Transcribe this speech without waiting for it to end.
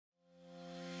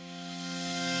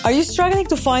Are you struggling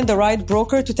to find the right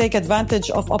broker to take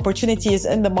advantage of opportunities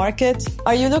in the market?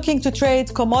 Are you looking to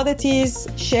trade commodities,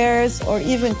 shares, or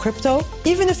even crypto?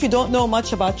 Even if you don't know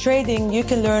much about trading, you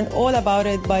can learn all about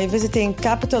it by visiting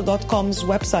Capital.com's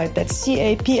website. That's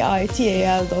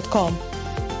Capital.com.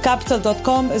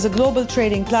 Capital.com is a global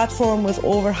trading platform with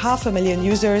over 500,000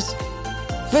 users.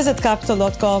 Visit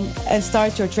Capital.com and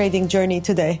start your trading journey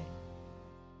today.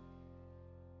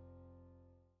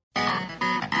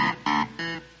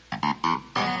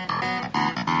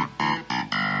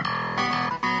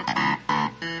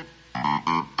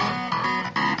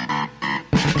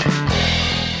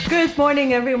 Good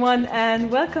morning, everyone, and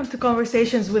welcome to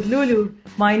Conversations with Lulu.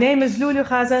 My name is Lulu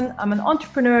Khazan. I'm an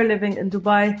entrepreneur living in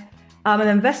Dubai. I'm an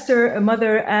investor, a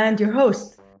mother, and your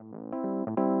host.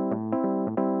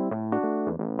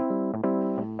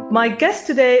 My guest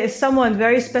today is someone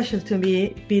very special to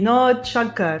me, Binod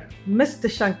Shankar, Mr.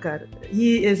 Shankar.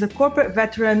 He is a corporate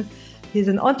veteran. He's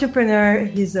an entrepreneur.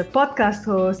 He's a podcast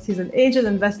host. He's an angel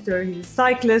investor. He's a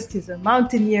cyclist. He's a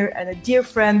mountaineer and a dear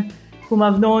friend whom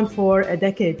I've known for a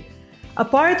decade.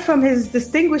 Apart from his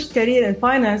distinguished career in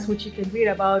finance, which you can read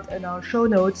about in our show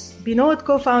notes, Binod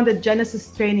co-founded Genesis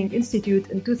Training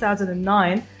Institute in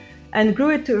 2009 and grew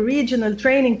it to a regional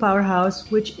training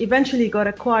powerhouse, which eventually got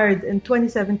acquired in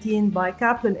 2017 by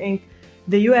Kaplan Inc.,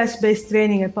 the US-based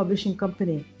training and publishing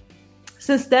company.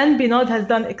 Since then, Binod has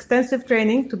done extensive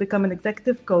training to become an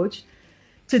executive coach.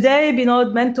 Today,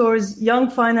 Binod mentors young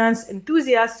finance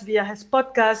enthusiasts via his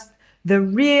podcast, The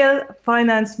Real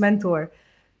Finance Mentor.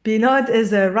 Binod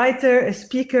is a writer, a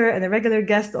speaker, and a regular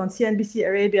guest on CNBC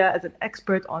Arabia as an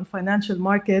expert on financial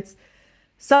markets.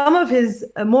 Some of his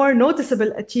more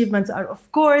noticeable achievements are,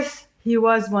 of course, he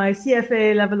was my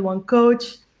CFA Level 1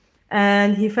 coach,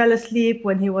 and he fell asleep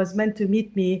when he was meant to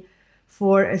meet me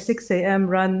for a 6 a.m.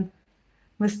 run.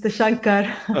 Mr. Shankar,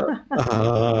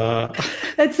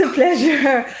 it's a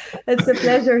pleasure. It's a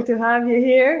pleasure to have you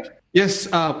here.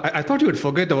 Yes, I thought you would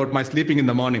forget about my sleeping in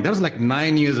the morning. That was like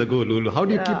 9 years ago, Lulu. How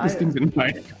do you keep these things in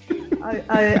mind?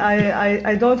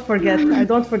 I don't forget. I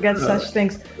don't forget such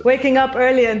things. Waking up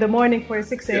early in the morning for a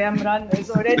 6 a.m. run is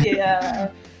already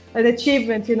an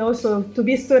achievement, So to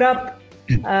be stood up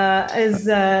is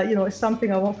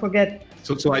something I won't forget.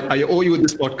 So I owe you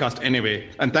this podcast anyway.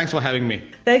 And thanks for having me.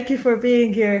 Thank you for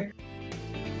being here.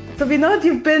 So Binod,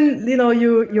 you've been,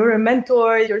 you're a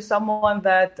mentor. You're someone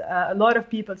that a lot of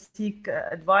people seek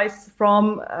advice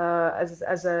from as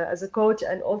a coach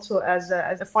and also as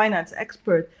a finance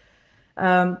expert.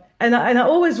 And I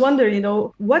always wonder,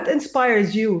 what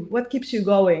inspires you? What keeps you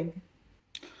going?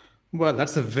 Well,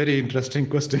 that's a very interesting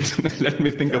question. Let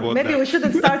me think about that. Maybe we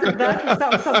shouldn't start with that. We'll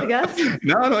start with something else.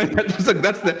 No,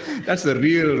 that's the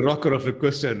real rocker of a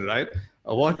question, right?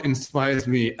 What inspires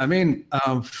me? I mean,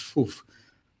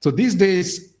 So these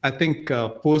days, I think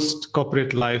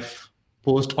post-corporate life,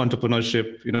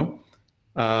 post-entrepreneurship,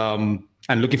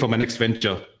 and looking for my next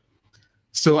venture.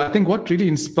 So I think what really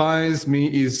inspires me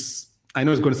is, I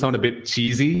know it's going to sound a bit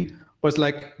cheesy, but it's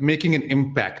like making an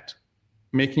impact,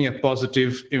 making a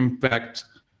positive impact,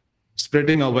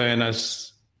 spreading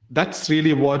awareness. That's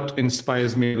really what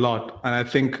inspires me a lot. And I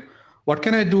think, what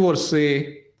can I do or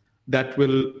say that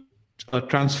will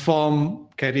transform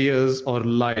careers or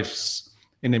lives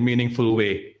in a meaningful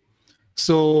way?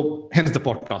 So hence the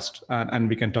podcast, and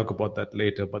we can talk about that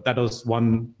later. But that was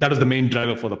the main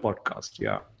driver for the podcast.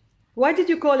 Yeah. Why did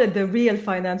you call it The Real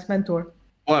Finance Mentor?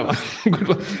 Well,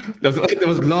 there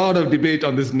was a lot of debate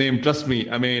on this name. Trust me.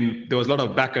 I mean, there was a lot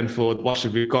of back and forth. What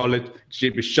should we call it?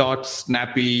 Should it be short,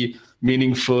 snappy,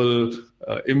 meaningful,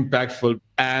 impactful?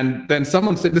 And then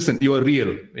someone said, listen, you are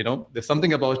real. There's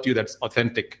something about you that's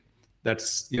authentic.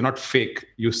 You're not fake.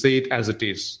 You say it as it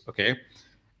is. Okay.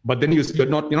 But then you're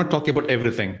not talking about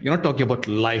everything. You're not talking about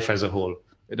life as a whole,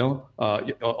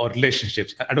 or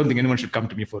relationships. I don't think anyone should come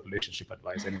to me for relationship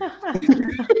advice anyway.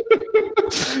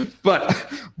 But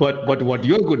what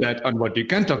you're good at and what you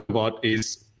can talk about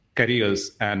is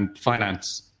careers and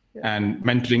finance and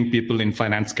mentoring people in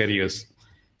finance careers.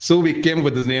 So we came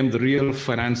with the name, The Real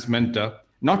Finance Mentor.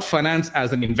 Not finance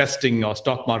as in investing or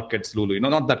stock markets, Lulu.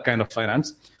 Not that kind of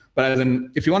finance. But as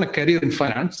in, if you want a career in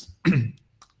finance,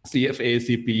 CFA,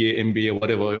 CPA, MBA,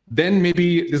 whatever, then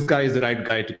maybe this guy is the right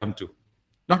guy to come to.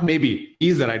 Not maybe,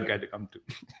 he's the right guy to come to.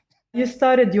 You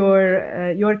started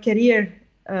your career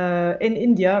in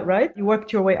India, right? You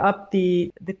worked your way up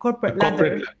the corporate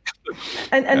ladder.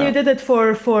 And you did it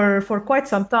for quite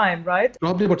some time, right?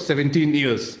 Probably about 17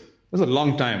 years. That's a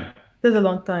long time. That's a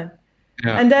long time.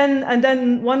 Yeah. And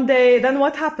then one day, then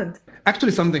what happened?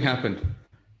 Actually, something happened.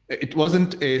 It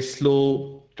wasn't a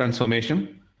slow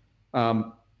transformation.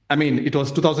 I mean, it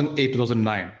was 2008,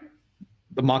 2009.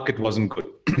 The market wasn't good.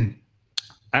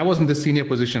 I was in the senior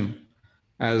position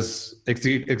as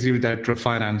executive director of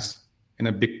finance in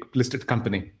a big listed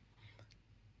company.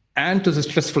 And it was a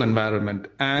stressful environment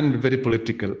and very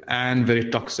political and very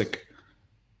toxic.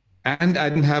 And I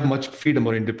didn't have much freedom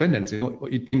or independence.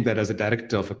 You think that as a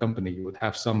director of a company, you would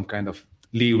have some kind of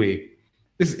leeway.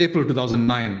 This is April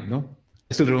 2009,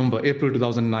 I still remember April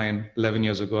 2009, 11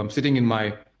 years ago. I'm sitting in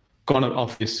my corner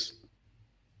office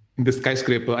in the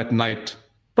skyscraper at night,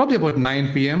 probably about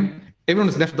 9 p.m. Everyone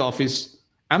has left the office.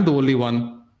 I'm the only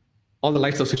one. All the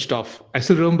lights are switched off. I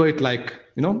still remember it like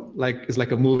it's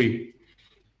like a movie.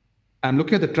 I'm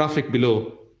looking at the traffic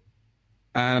below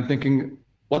and I'm thinking,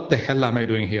 what the hell am I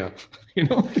doing here?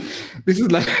 This is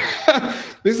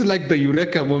like the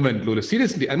eureka moment, Lulu.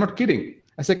 Seriously, I'm not kidding.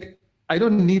 I said, I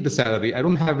don't need the salary. I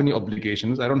don't have any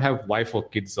obligations. I don't have wife or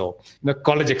kids or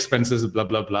college expenses, blah,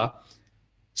 blah, blah.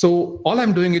 So all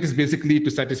I'm doing it is basically to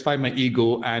satisfy my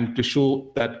ego and to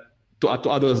show that to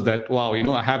others that, wow,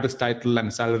 I have this title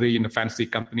and salary in a fancy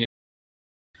company.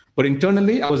 But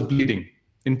internally, I was bleeding.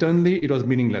 Internally, it was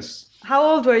meaningless. How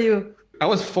old were you? I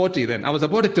was 40 then. I was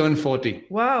about to turn 40.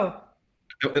 Wow.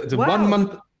 The 1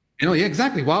 month, yeah,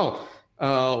 exactly. Wow.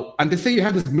 And they say you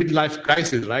have this midlife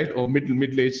crisis, right? Or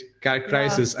middle-age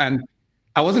crisis. Yeah. And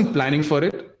I wasn't planning for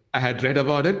it. I had read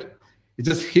about it. It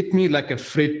just hit me like a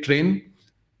freight train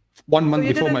 1 month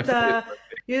before my 40th.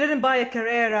 You didn't buy a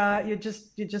Carrera. You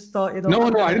just thought,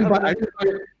 No, I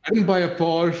didn't buy a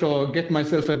Porsche or get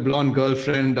myself a blonde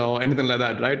girlfriend or anything like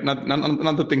that, right?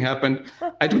 Another thing happened.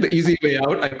 I took the easy way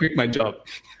out. I quit my job.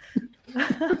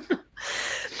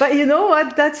 But you know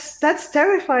what? That's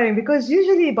terrifying, because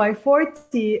usually by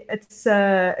 40, it's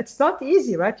not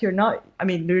easy, right? You're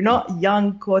not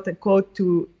young, quote unquote,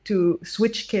 to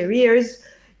switch careers.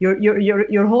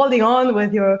 You're holding on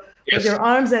with your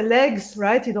arms and legs,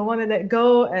 right? You don't want to let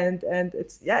go, and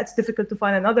it's difficult to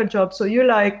find another job. So you're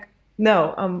like,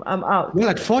 no, I'm out. Well,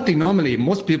 at 40, normally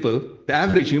most people, the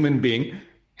average human being,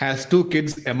 has 2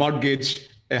 kids, a mortgage,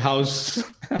 a house,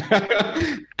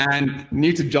 and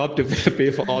needs a job to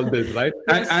pay for all this, right?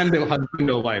 Yes. And a husband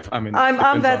or wife. I'm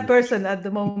that person at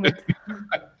the moment.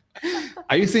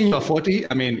 Are you saying you're 40?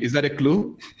 Is that a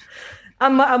clue?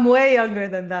 I'm way younger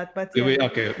than that, but yeah.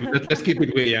 Okay, let's keep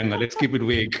it way younger. Let's keep it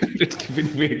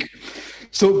vague.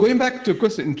 So going back to a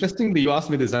question, interestingly, you asked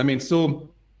me this. So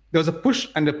there was a push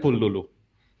and a pull, Lulu.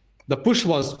 The push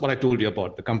was what I told you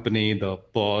about, the company, the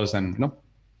pause, and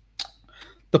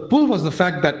The pull was the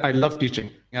fact that I love teaching.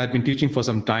 I had been teaching for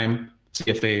some time,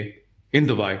 CFA in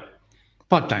Dubai,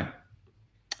 part-time.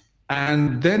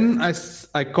 And then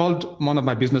I called one of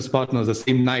my business partners that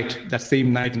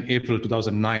same night in April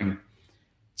 2009.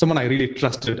 Someone I really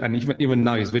trusted, and even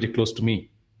now he's very close to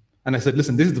me. And I said,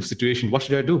 listen, this is the situation. What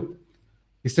should I do?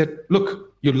 He said,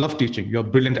 look, you love teaching. You're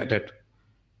brilliant at it.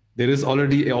 There is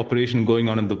already an operation going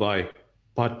on in Dubai,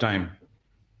 part-time.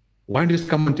 Why don't you just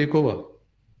come and take over?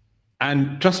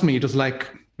 And trust me, it was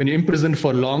like when you're imprisoned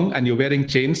for long and you're wearing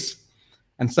chains,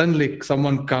 and suddenly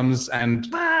someone comes and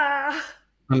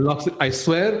unlocks it. I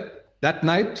swear, that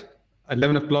night,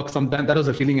 11 o'clock sometime, that was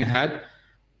the feeling I had.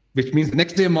 Which means the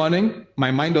next day morning,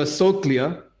 my mind was so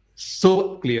clear.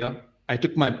 I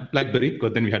took my BlackBerry,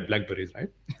 because then we had BlackBerries, right?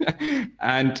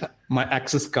 And my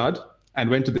access card, and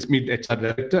went to this meet HR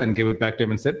director and gave it back to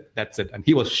him and said, that's it. And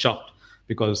he was shocked,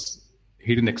 because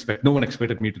no one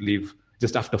expected me to leave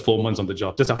just after 4 months on the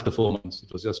job, just after 4 months.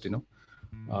 It was just,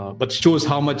 but shows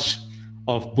how much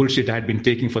of bullshit I had been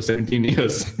taking for 17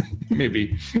 years,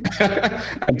 maybe.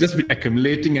 I've just been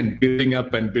accumulating and building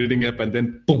up, and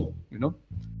then boom,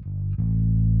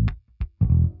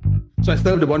 So I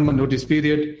served a 1 month notice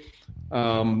period,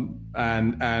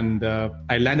 and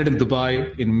I landed in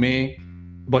Dubai in May,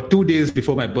 about 2 days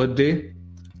before my birthday.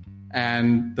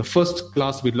 And the first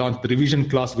class we launched, the revision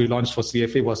class we launched for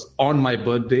CFA, was on my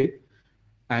birthday.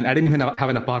 And I didn't even have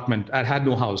an apartment. I had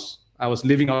no house. I was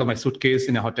living out of my suitcase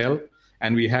in a hotel.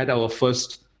 And we had our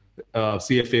first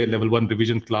CFA level 1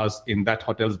 revision class in that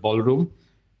hotel's ballroom.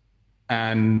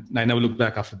 And I never looked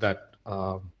back after that.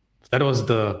 That was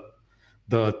the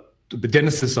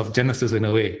genesis of Genesis in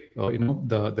a way, or,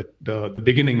 the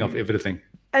beginning of everything.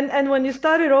 And when you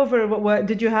started over,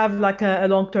 did you have like a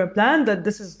long-term plan that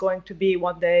this is going to be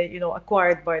one day,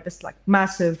 acquired by this like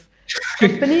massive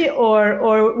company, or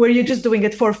were you just doing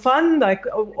it for fun, like,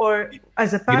 or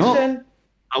as a passion?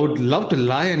 I would love to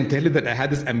lie and tell you that I had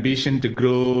this ambition to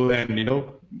grow and,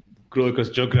 grow across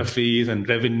geographies and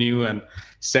revenue and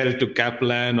sell to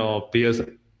Kaplan or peers.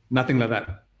 Nothing like that.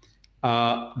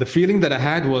 The feeling that I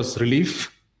had was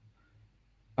relief.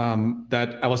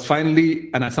 that I was finally,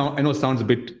 and I know it sounds a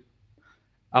bit,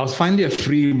 I was finally a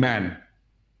free man.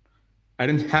 I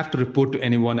didn't have to report to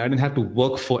anyone. I didn't have to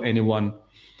work for anyone.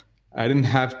 I didn't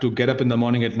have to get up in the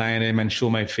morning at 9 a.m. and show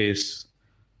my face.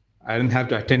 I didn't have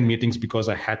to attend meetings because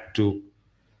I had to.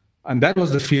 And that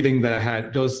was the feeling that I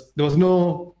had. There was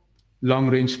no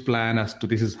long-range plan as to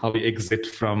this is how we exit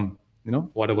from,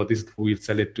 whatever this we'll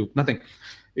sell it to. Nothing.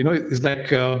 It's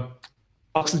like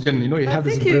oxygen. You have I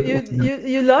this.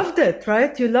 You loved it,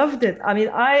 right? You loved it. I mean,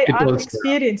 I've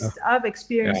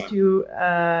experienced you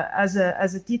as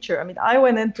a teacher. I mean, I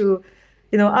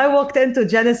walked into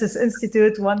Genesis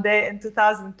Institute one day in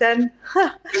 2010.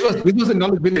 This was in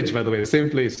Knowledge Village, by the way, the same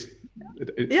place.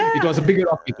 It was a bigger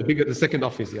office, the second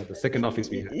office. Yeah, the second office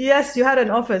we had. Yes, you had an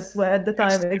office at the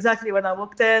time, exactly when I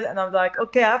walked in, and I'm like,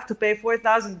 okay, I have to pay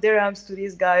 4,000 dirhams to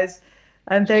these guys,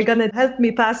 and they're gonna help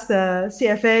me pass the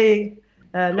CFA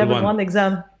level 1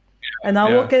 exam. And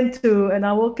I walk into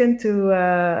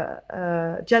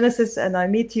Genesis, and I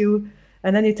meet you,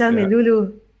 and then you tell me,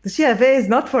 Lulu, the CFA is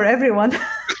not for everyone.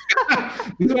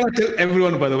 This is what I tell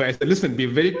everyone, by the way. I said, listen, be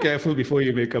very careful before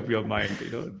you make up your mind.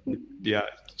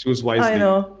 Choose wisely. I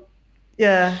know.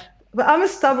 Yeah. But I'm a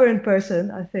stubborn person,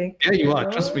 I think. Yeah, you are.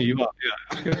 Trust me, you are.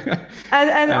 Yeah.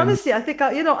 and honestly, I think,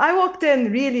 I walked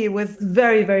in really with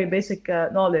very, very basic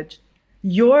knowledge.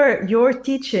 Your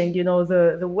teaching,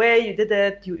 the way you did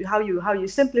it, how you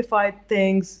simplified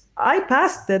things. I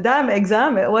passed the damn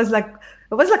exam. It was like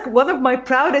one of my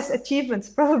proudest achievements,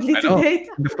 probably to date.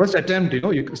 The first attempt,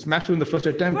 you smashed it in the first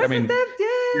attempt.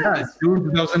 Yeah, June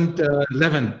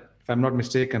 2011, if I'm not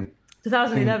mistaken.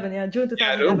 2011, June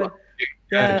 2011.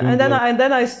 And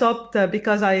then I stopped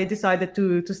because I decided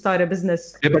to start a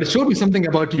business. Yeah, but it showed me something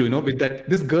about you, with that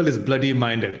this girl is bloody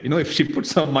minded. If she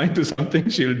puts her mind to something,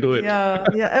 she'll do it.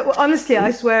 Yeah. Honestly, I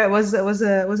swear it was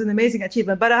an amazing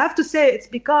achievement. But I have to say, it's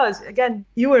because, again,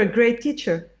 you were a great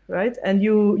teacher, right? And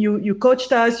you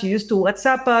coached us. You used to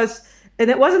WhatsApp us. And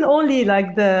it wasn't only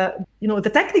like the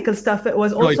technical stuff. It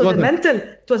was also the mental.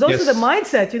 It was also the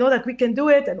mindset. That we can do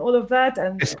it and all of that.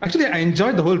 And actually, I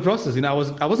enjoyed the whole process. I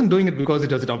wasn't doing it because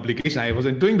it was an obligation. I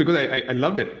wasn't doing it because I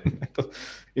loved it.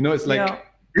 It's like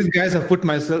these guys have put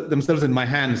themselves in my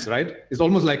hands, right? It's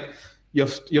almost like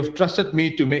you've trusted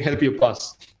me to help you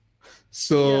pass.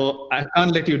 So I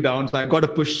can't let you down. So I got to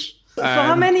push. So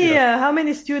how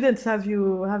many students have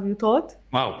you taught?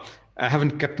 Wow, I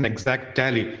haven't kept an exact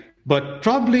tally. But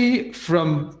probably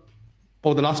from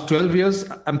over the last 12 years,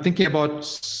 I'm thinking about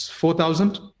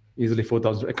 4,000, easily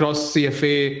 4,000 across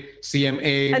CFA,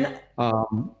 CMA,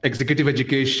 executive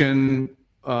education,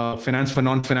 finance for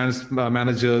non-finance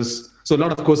managers. So a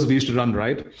lot of courses we used to run,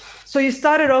 right? So you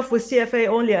started off with CFA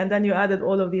only, and then you added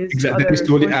all of these. Exactly. We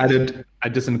slowly added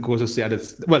adjacent courses.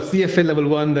 CFA level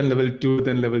 1, then level 2,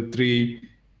 then level 3,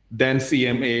 then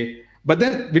CMA. But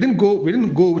then we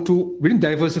didn't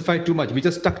diversify too much. We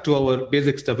just stuck to our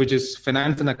basic stuff, which is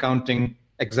finance and accounting,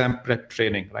 exam prep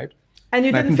training, right? And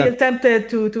you didn't feel tempted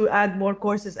to add more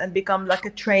courses and become like a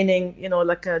training,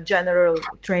 like a general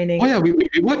training? Oh yeah, we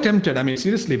were tempted. I mean,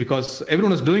 seriously, because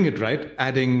everyone was doing it, right?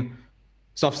 Adding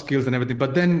soft skills and everything.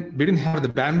 But then we didn't have the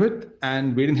bandwidth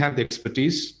and we didn't have the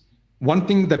expertise. One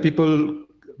thing that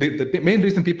the main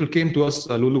reason people came to us,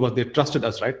 Lulu, was they trusted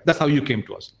us, right? That's how you came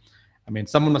to us. I mean,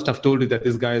 someone must have told you that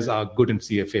these guys are good in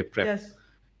CFA prep. Yes.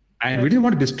 And we didn't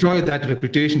want to destroy that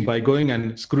reputation by going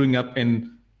and screwing up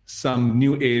in some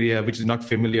new area which is not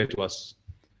familiar to us.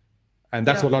 And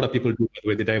that's what a lot of people do, by the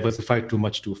way. They diversify too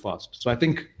much too fast. So I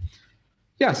think,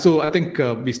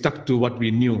 we stuck to what we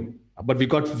knew, but we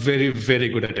got very, very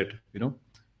good at it,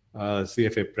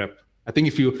 CFA prep. I think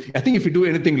if you do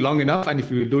anything long enough and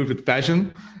if you do it with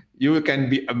passion, you can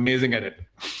be amazing at it.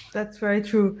 That's very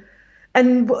true.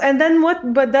 And then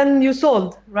what? But then you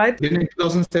sold, right? Then in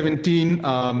 2017,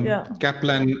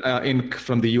 Kaplan Inc.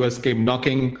 from the US came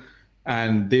knocking,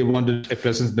 and they wanted a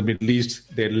presence in the Middle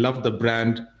East. They loved the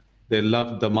brand, they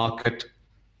loved the market,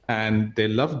 and they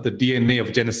loved the DNA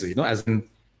of Genesis. As in,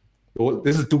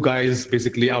 this is two guys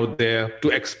basically out there, two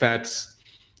expats,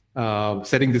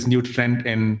 setting this new trend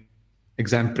in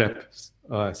exam prep,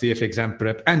 CFA exam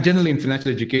prep, and generally in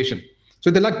financial education. So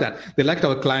they liked that. They liked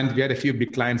our clients. We had a few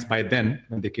big clients by then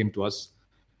when they came to us.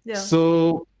 Yeah.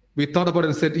 So we thought about it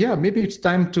and said, maybe it's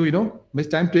time to,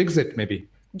 exit, maybe.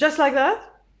 Just like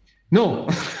that? No,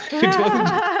 it wasn't.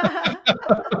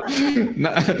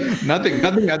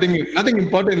 Nothing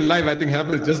important in life, I think,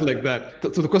 happens just like that.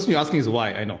 So the question you're asking is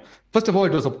why, I know. First of all,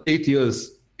 it was 8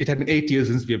 years. It had been 8 years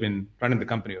since we have been running the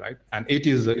company, right? And 8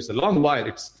 years is a long while.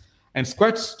 It's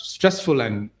quite stressful,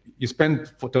 and you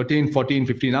spend for 13, 14,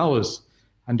 15 hours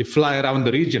and you fly around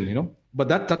the region, But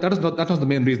that was the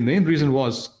main reason. The main reason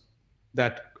was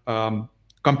that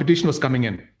competition was coming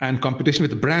in, and competition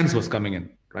with the brands was coming in,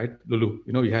 right? Lulu,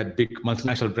 you had big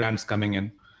multinational brands coming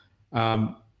in.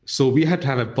 So we had to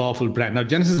have a powerful brand. Now,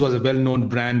 Genesys was a well-known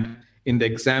brand in the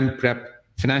exam prep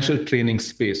financial training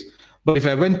space. But if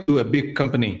I went to a big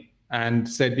company and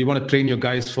said, we want to train your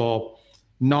guys for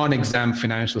non-exam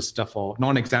financial stuff or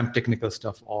non-exam technical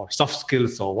stuff or soft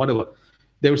skills or whatever,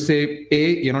 they would say,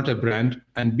 A, you're not a brand,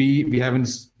 and B, we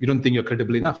don't think you're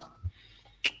credible enough.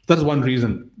 That's one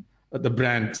reason, the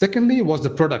brand. Secondly, was the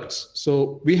products.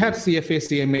 So we had CFA,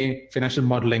 CMA, financial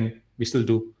modeling, we still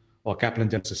do, or Kaplan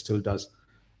Genesys still does,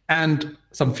 and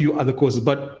some few other courses,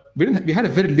 but we had a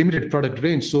very limited product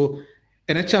range. So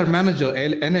an HR manager,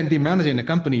 N&D manager in a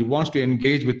company wants to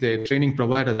engage with a training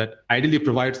provider that ideally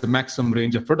provides the maximum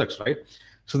range of products, right?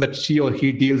 So that she or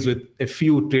he deals with a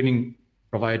few training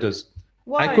providers.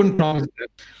 Why? I couldn't promise that.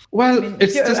 Well,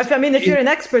 if you're an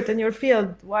expert in your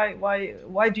field,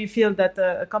 why do you feel that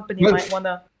a company might want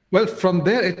to? Well, from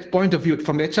their point of view,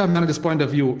 from the HR manager's point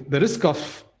of view, their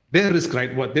risk,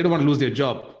 right? What they don't want to lose their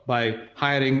job by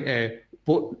hiring a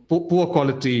poor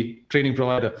quality training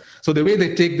provider. So the way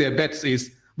they take their bets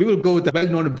is, we will go with a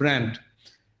well-known brand,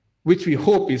 which we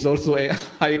hope is also a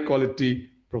high quality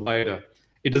provider.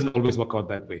 It doesn't always work out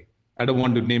that way. I don't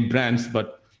want to name brands,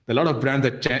 but a lot of brands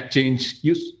that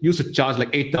used to charge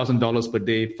like $8,000 per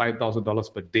day,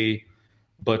 $5,000 per day,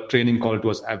 but training quality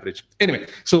was average. Anyway,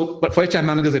 but for HR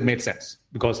managers, it made sense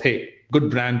because, hey, good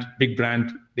brand, big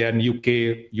brand, they're in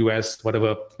UK, US,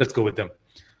 whatever, let's go with them.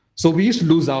 So we used to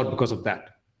lose out because of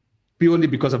that, purely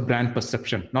because of brand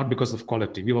perception, not because of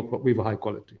quality. We were high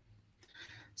quality.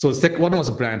 So one was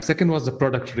brand, second was the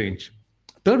product range.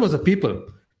 Third was the people,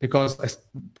 because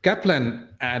Kaplan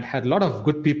had a lot of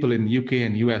good people in UK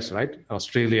and US, right?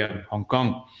 Australia and Hong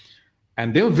Kong.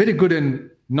 And they were very good in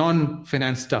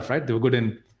non-finance stuff, right? They were good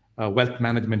in wealth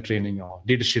management training or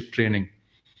leadership training.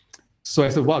 So I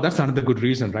said, wow, that's another good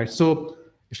reason, right? So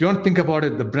if you want to think about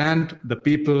it, the brand, the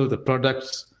people, the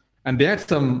products, and they had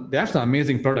some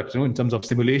amazing products, in terms of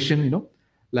simulation,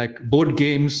 like board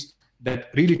games that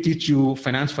really teach you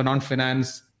finance for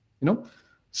non-finance,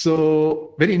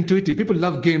 So very intuitive. People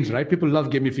love games, right? People love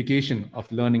gamification of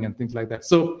learning and things like that.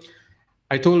 So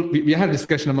we had a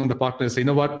discussion among the partners, say, you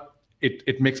know what?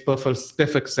 It makes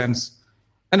perfect sense.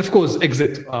 And of course,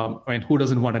 exit. Who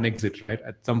doesn't want an exit, right?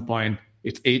 At some point,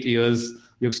 it's 8 years,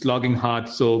 you're slogging hard.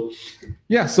 So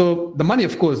so the money,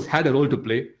 of course, had a role to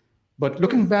play. But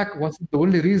looking back, was it the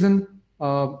only reason?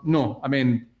 No. I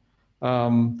mean,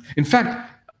 in fact,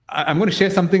 I'm going to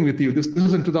share something with you. This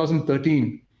was in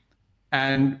 2013.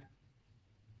 And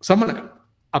someone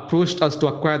approached us to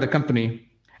acquire the company.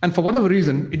 And for whatever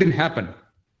reason, it didn't happen.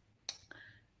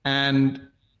 And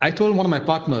I told one of my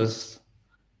partners,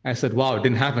 I said, wow, it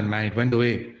didn't happen, man. It went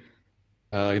away,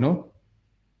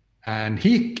 And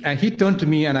he turned to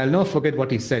me, and I'll never forget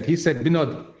what he said. He said,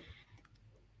 Vinod,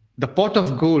 the pot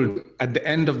of gold at the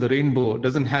end of the rainbow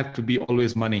doesn't have to be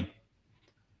always money.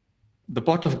 The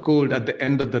pot of gold at the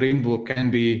end of the rainbow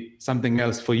can be something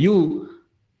else. For you,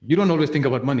 you don't always think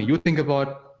about money. You think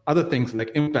about other things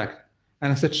like impact.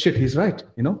 And I said, shit, he's right.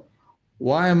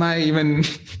 Why am I even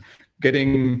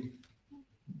getting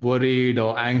worried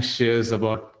or anxious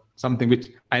about something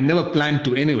which I never planned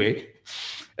to anyway?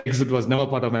 Exit was never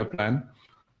part of my plan.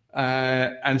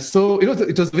 And so it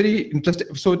was very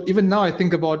interesting. So even now I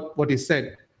think about what he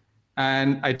said.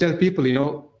 And I tell people, in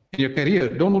your career,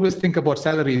 don't always think about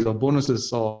salaries or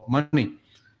bonuses or money,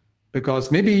 because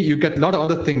maybe you get a lot of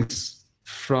other things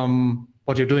from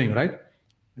what you're doing, right?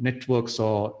 Networks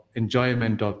or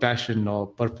enjoyment or passion or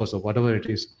purpose or whatever it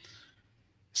is.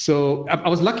 So I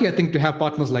was lucky, I think, to have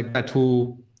partners like that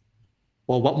who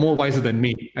were more wiser than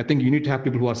me. I think you need to have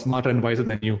people who are smarter and wiser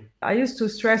than you. I used to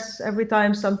stress every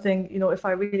time something, if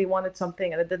I really wanted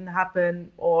something and it didn't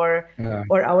happen, or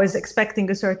I was expecting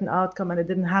a certain outcome and it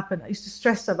didn't happen. I used to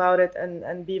stress about it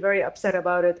and be very upset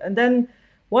about it. And then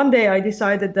one day I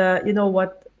decided that,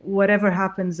 whatever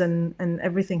happens and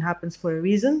everything happens for a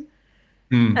reason.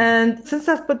 And since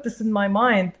I've put this in my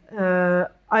mind,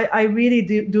 I really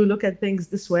do look at things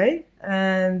this way.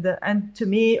 And to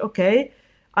me, okay,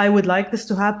 I would like this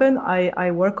to happen. I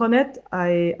work on it.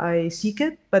 I seek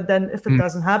it. But then if it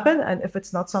doesn't happen, and if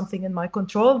it's not something in my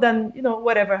control, then,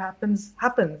 whatever happens.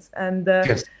 And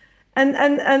yes. and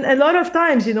a lot of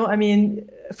times,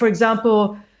 for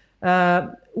example,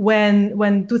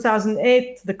 when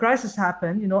 2008 the crisis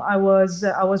happened, I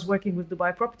was working with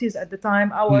Dubai Properties at the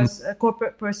time. I was a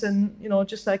corporate person,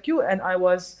 just like you, and I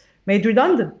was made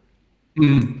redundant.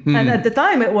 And at the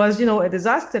time it was, a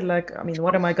disaster. Like, I mean,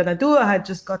 what am I going to do? I had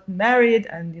just gotten married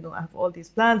and, I have all these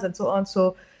plans and so on.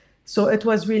 So it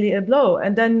was really a blow.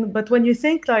 And then, but when you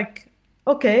think like,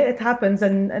 okay, it happens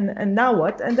and now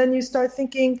what? And then you start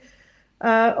thinking,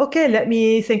 okay, let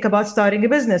me think about starting a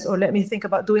business, or let me think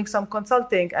about doing some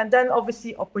consulting. And then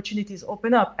obviously opportunities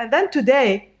open up. And then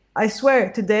today, I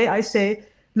swear, I say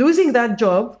losing that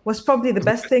job was probably the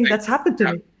best thing that's happened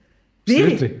to me.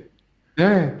 Really? Absolutely.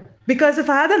 Yeah. Because if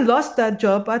I hadn't lost that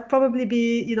job, I'd probably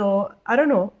be, I don't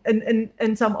know,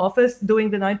 in some office doing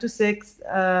the 9 to 6,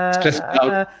 Stressed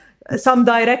out. Some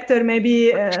director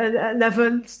maybe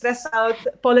level, stressed out,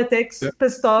 politics,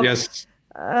 pissed off. Yes.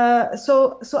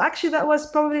 So actually that was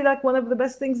probably like one of the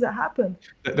best things that happened.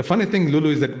 The funny thing, Lulu,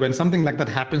 is that when something like that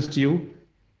happens to you,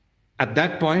 at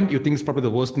that point, you think it's probably the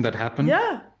worst thing that happened.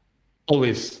 Yeah.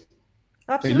 Always.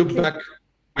 Absolutely. When you look back,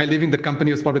 my leaving the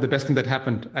company was probably the best thing that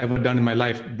happened I ever done in my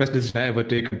life, best decision I ever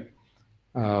taken.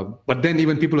 But then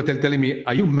even people are telling me,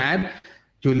 are you mad?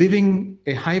 You're leaving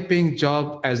a high-paying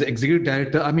job as an executive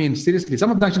director. I mean, seriously,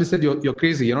 some of them actually said, you're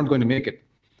crazy. You're not going to make it.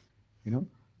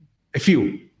 A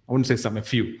few. I wouldn't say some, a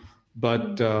few.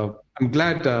 But I'm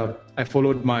glad I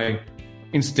followed my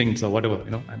instincts or whatever,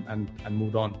 and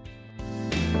moved on.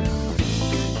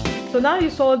 So now you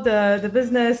sold the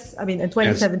business. I mean, in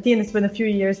 2017, It's been a few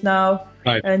years now,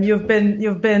 right. And you've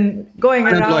been going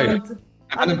around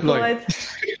unemployed.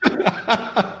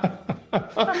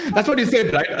 That's what you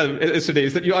said, right? Yesterday, you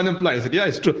said you're unemployed. I said, yeah,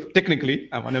 it's true. Technically,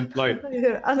 I'm unemployed.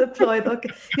 You're unemployed. Okay,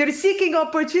 you're seeking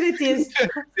opportunities.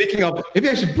 Maybe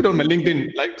I should put on my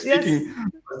LinkedIn, like seeking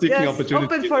opportunities.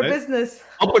 Open for business.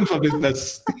 Open for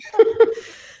business.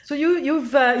 So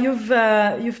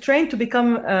you've trained to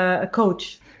become a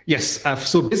coach. Yes.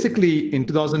 So basically, in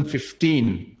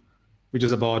 2015, which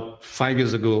is about 5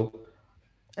 years ago,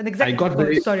 an executive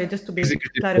coach. Sorry, just to be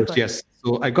clarified. Yes.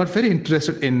 So I got very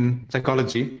interested in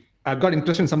psychology. I got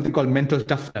interested in something called mental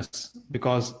toughness,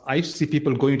 because I used to see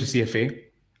people going to CFA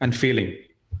and failing,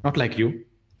 not like you,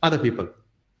 other people,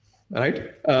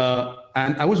 right?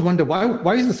 And I always wonder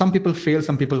why is it some people fail,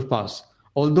 some people pass,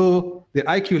 although their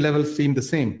IQ levels seem the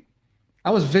same. I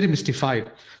was very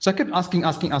mystified. So I kept asking.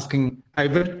 I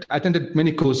attended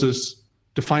many courses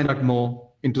to find out more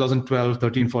in 2012,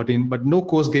 13, 14, but no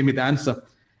course gave me the answer.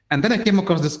 And then I came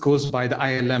across this course by the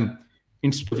ILM,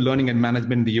 Institute of Learning and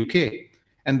Management in the UK.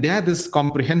 And they had this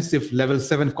comprehensive level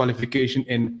 7 qualification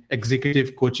in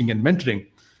executive coaching and mentoring,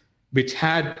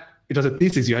 it was a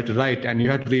thesis you had to write, and you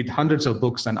had to read hundreds of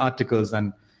books and articles,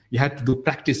 and you had to do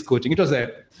practice coaching. I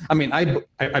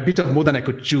bit off more than I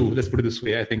could chew, let's put it this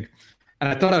way, I think. And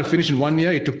I thought I would finish in 1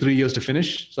 year. It took 3 years to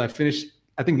finish. So I finished,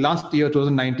 I think last year,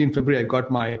 2019, February, I got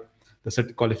the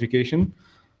cert qualification.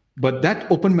 But that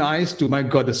opened my eyes to, my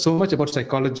God, there's so much about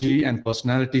psychology and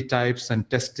personality types and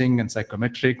testing and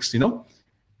psychometrics,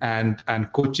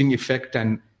 and coaching effect.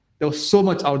 And there was so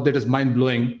much out there that's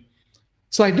mind-blowing.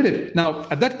 So I did it. Now,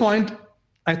 at that point,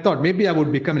 I thought maybe I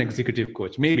would become an executive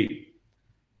coach, maybe.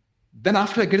 Then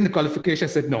after I get in the qualification, I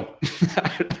said, no,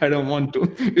 I don't want to.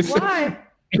 Why?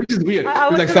 Which is weird. I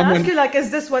was going to ask you, is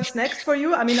this what's next for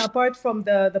you? I mean, apart from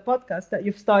the podcast that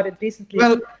you've started recently.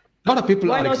 Well, a lot of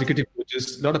people are executive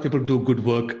coaches. A lot of people do good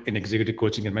work in executive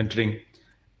coaching and mentoring.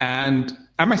 And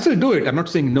I might still do it. I'm not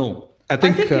saying no. I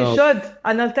think you should,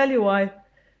 and I'll tell you why.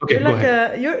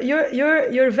 Okay,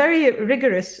 you're very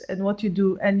rigorous in what you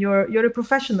do, and you're a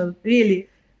professional, really.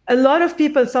 A lot of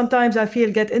people sometimes, I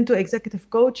feel, get into executive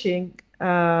coaching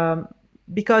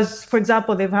because, for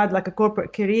example, they've had like a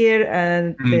corporate career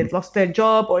and they've lost their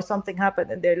job or something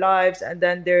happened in their lives, and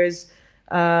then there's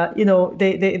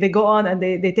they go on and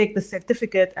they take the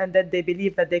certificate, and then they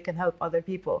believe that they can help other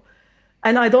people.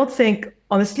 And I don't think,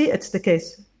 honestly, it's the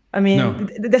case. I mean,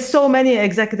 there's so many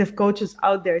executive coaches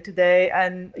out there today.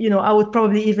 And, I would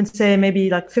probably even say maybe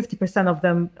like 50% of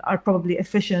them are probably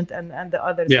efficient, and the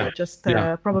others are just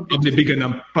probably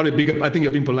bigger. I think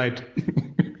you're being polite.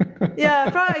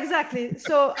 Exactly.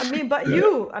 So, but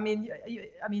you're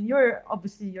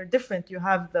different. You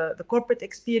have the corporate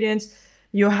experience.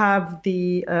 You have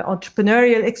the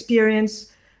entrepreneurial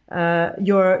experience.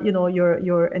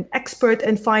 You're an expert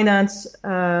in finance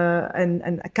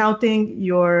and accounting.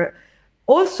 You're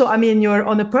also, you're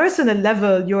on a personal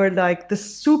level, you're like the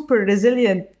super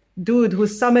resilient dude who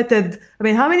summited.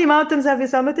 How many mountains have you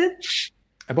summited?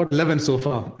 About 11 so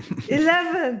far.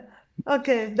 11.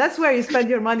 Okay, that's where you spend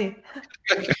your money.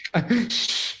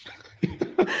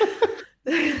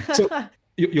 So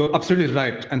you're absolutely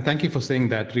right, and thank you for saying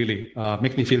that. Really,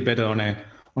 makes me feel better on a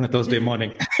Thursday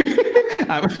morning.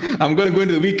 I'm going to go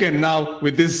into the weekend now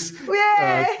with this.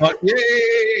 Yay!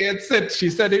 Yay! That's it. She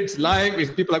said it's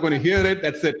live. People are going to hear it.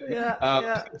 That's it.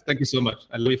 Yeah. Thank you so much.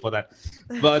 I love you for that.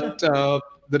 But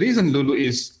the reason, Lulu,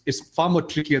 is far more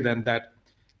trickier than that.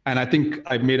 And I think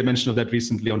I made a mention of that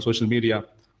recently on social media.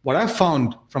 What I've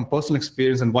found from personal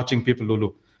experience and watching people,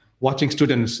 Lulu, watching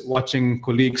students, watching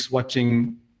colleagues,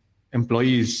 watching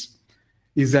employees,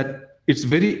 is that it's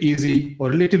very easy or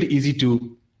relatively easy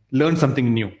to learn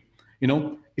something new.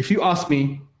 If you ask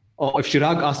me, or if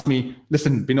Chirag asked me,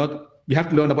 listen, Binod, you have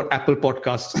to learn about Apple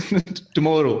Podcasts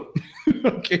tomorrow.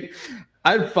 Okay,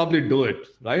 I'll probably do it,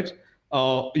 right?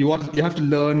 You have to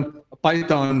learn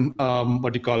Python,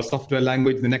 software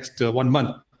language in the next 1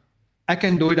 month. I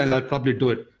can do it and I'll probably do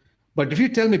it. But if you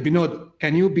tell me, Binod,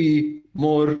 can you be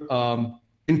more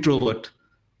introvert,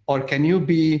 or can you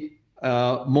be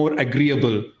more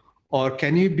agreeable, or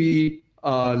can you be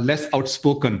less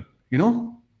outspoken?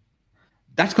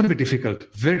 That's going to be difficult,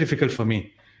 very difficult for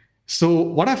me. So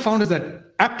what I found is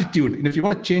that aptitude, if you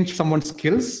want to change someone's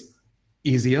skills,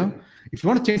 easier. If you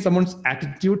want to change someone's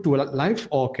attitude to a life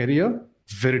or career,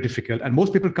 very difficult. And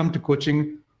most people come to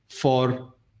coaching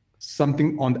for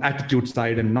something on the attitude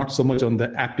side and not so much on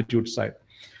the aptitude side.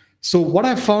 So what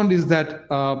I found is that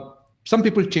some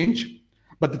people change,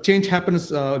 but the change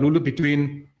happens, Lulu,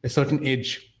 between a certain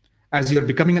age. As you're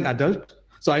becoming an adult.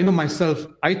 So I know myself,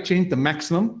 I changed the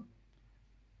maximum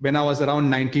when I was around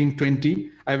 19, 20.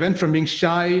 I went from being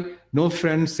shy, no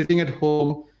friends, sitting at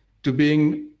home, to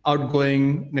being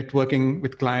outgoing, networking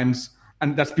with clients.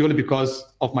 And that's purely because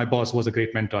of my boss, who was a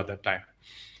great mentor at that time.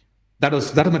 That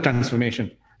was my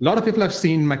transformation. A lot of people I've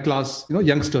seen in my class,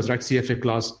 youngsters, right, CFA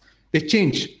class, they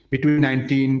change between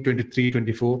 19, 23,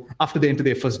 24. After they enter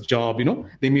their first job,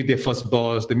 they meet their first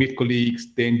boss, they meet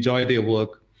colleagues, they enjoy their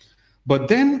work. But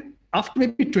then after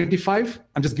maybe 25,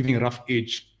 I'm just giving a rough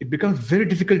age, it becomes very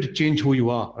difficult to change who you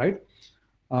are, right?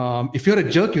 If you're a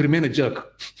jerk, you remain a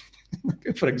jerk.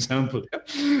 For example,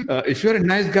 if you're a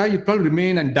nice guy, you probably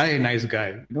remain and die a nice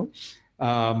guy,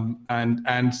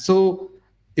 and so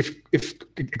if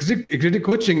executive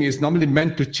coaching is normally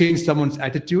meant to change someone's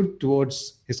attitude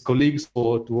towards his colleagues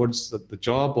or towards the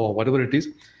job or whatever it is,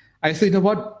 I say,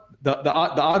 what? The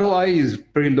ROI is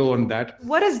pretty low on that.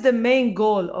 What is the main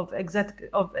goal of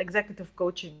executive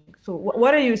coaching? So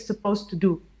what are you supposed to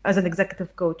do as an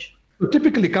executive coach? So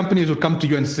typically, companies will come to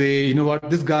you and say,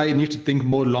 this guy needs to think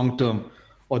more long term,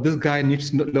 or this guy needs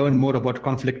to learn more about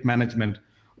conflict management,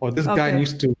 or this guy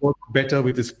needs to work better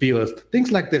with his peers,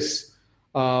 things like this.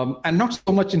 And not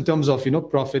so much in terms of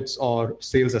profits or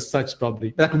sales as such.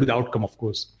 Probably that will be the outcome, of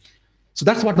course. So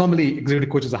that's what normally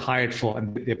executive coaches are hired for,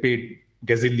 and they're paid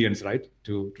gazillions, right,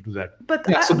 to do that. But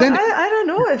yeah, I don't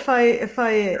know if I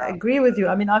agree with you.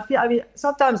 I mean,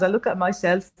 sometimes I look at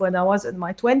myself when I was in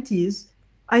my 20s.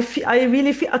 I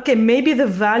really feel, okay, maybe the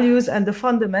values and the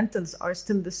fundamentals are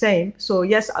still the same. So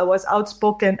yes, I was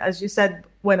outspoken, as you said,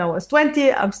 when I was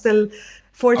 20. I'm still,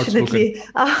 fortunately,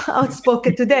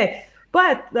 outspoken today.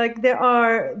 But like there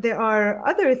are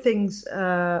other things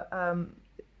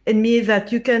in me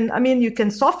that you can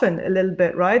soften a little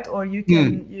bit, right? Or you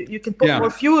can you can put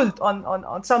more fuel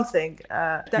on something.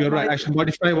 You're right. I should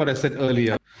modify what I said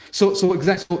earlier. So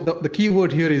exactly. So the key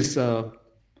word here is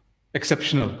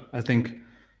exceptional, I think.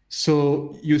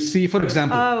 So you see, for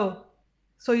example. Oh,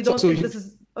 so you don't think this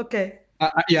is okay?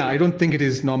 I don't think it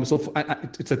is normal. So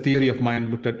it's a theory of mine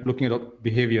looking at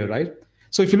behavior, right?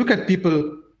 So if you look at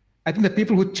people, I think the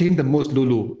people who change the most,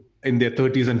 Lulu, in their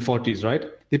 30s and 40s, right?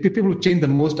 The people who change the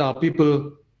most are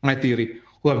people, my theory,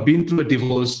 who have been through a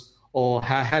divorce or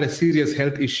have had a serious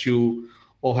health issue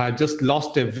or have just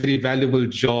lost a very valuable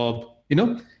job,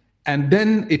 and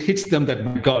then it hits them that,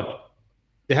 my God,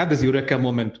 they have this eureka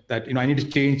moment that, I need to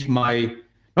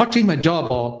not change my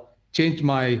job or change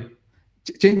my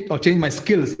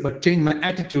skills, but change my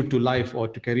attitude to life or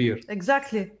to career.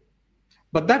 Exactly.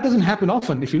 But that doesn't happen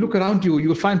often. If you look around you,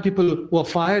 you'll find people who are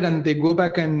fired and they go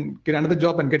back and get another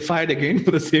job and get fired again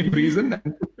for the same reason.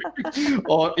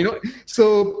 Or,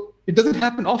 so it doesn't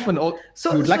happen often, or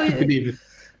you would like to believe it.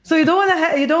 So you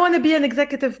don't want to be an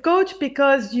executive coach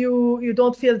because you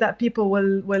don't feel that people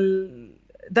will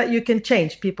that you can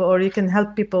change people or you can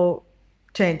help people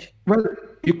change. Well,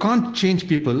 you can't change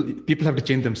people. People have to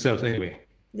change themselves anyway.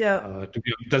 Yeah.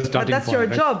 But that's your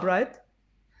job, right?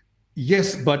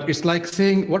 Yes, but it's like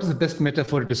saying, what is the best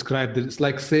metaphor to describe this? It's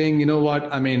like saying, you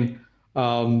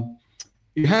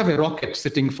have a rocket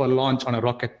sitting for launch on a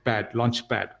launch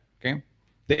pad, okay?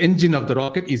 The engine of the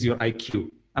rocket is your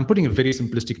IQ. I'm putting a very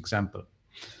simplistic example.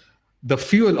 The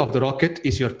fuel of the rocket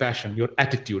is your passion, your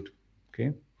attitude,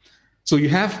 okay? So you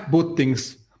have both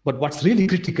things, But what's really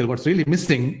critical, what's really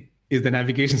missing is the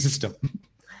navigation system.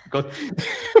 Because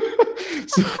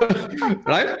so,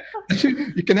 right?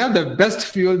 You can have the best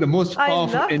fuel, the most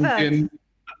powerful engine.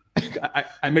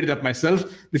 I made it up myself.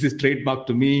 This is trademark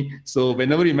to me. So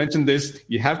whenever you mention this,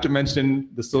 you have to mention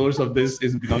the source of this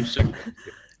is Binod Shankar.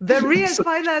 The real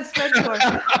finance mentor.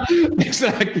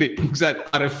 Exactly.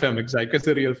 RFM, exactly. It's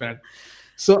a real fan.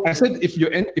 So I said, if your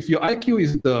IQ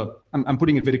is I'm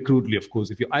putting it very crudely, of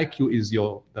course, if your IQ is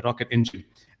the rocket engine,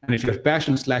 and if your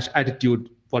passion / attitude,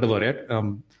 whatever,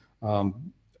 right,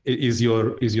 is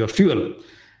your fuel,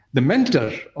 the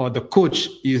mentor or the coach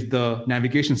is the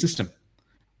navigation system.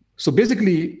 So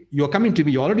basically, you're coming to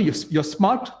me, you're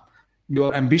smart,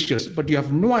 you're ambitious, but you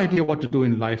have no idea what to do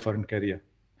in life or in career.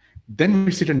 Then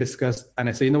we sit and discuss, and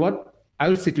I say, you know what?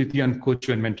 I'll sit with you and coach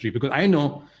you and mentor you, because I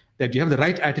know that you have the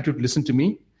right attitude to listen to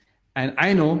me, and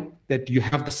I know that you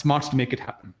have the smarts to make it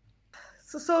happen.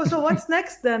 So what's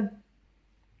next then?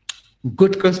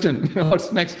 Good question.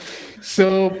 What's next?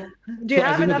 So, do you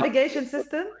have a navigation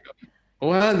system?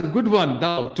 Well, good one.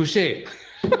 Now, touche.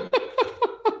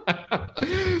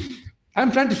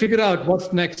 I'm trying to figure out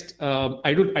what's next.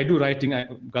 I do writing.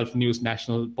 Gulf News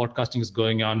National podcasting is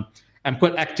going on. I'm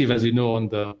quite active, as you know, on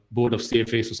the board of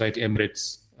CFA Society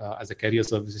Emirates as a career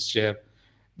services chair.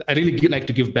 I really like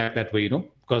to give back that way,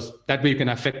 because that way you can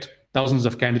affect thousands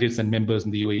of candidates and members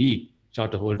in the UAE,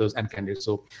 charter holders and candidates.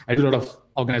 So I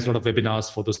organize a lot of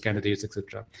webinars for those candidates,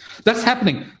 etc. That's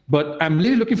happening. But I'm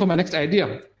really looking for my next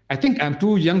idea. I think I'm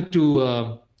too young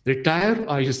to retire,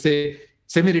 or you say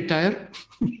semi-retire.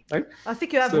 Right? I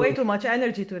think you have way too much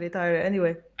energy to retire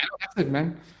anyway. I don't have it,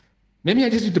 man. Maybe I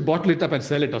just need to bottle it up and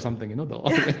sell it or something,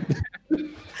 the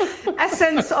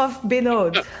essence of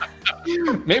Binod.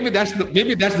 Maybe that's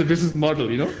the business model,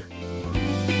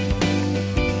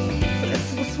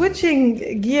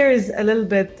 Switching gears a little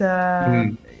bit,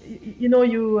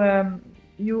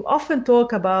 you often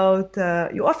talk about,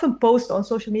 you often post on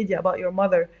social media about your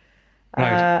mother.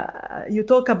 Right. You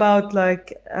talk about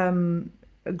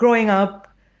growing up,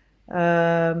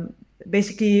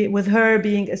 basically with her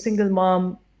being a single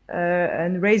mom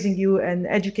and raising you and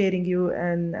educating you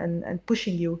and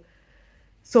pushing you.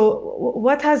 So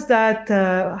what has that?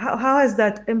 How has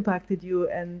that impacted you?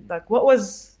 And what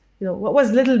was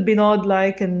little Binod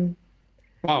like? And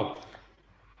wow,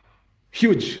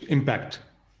 huge impact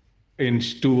in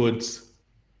 2 words,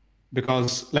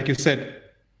 because like you said,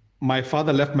 my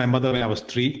father left my mother when I was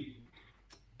 3,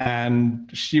 and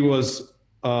she was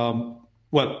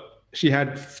she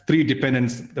had 3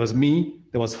 dependents. There was me,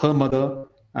 there was her mother,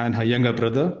 and her younger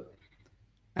brother,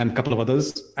 and a couple of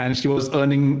others, and she was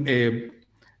earning a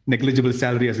negligible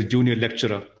salary as a junior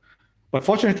lecturer. But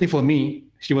fortunately for me,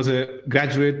 she was a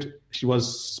graduate, she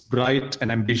was bright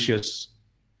and ambitious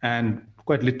and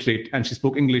quite literate, and she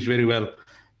spoke English very well,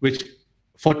 which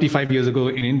 45 years ago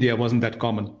in India wasn't that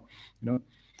common.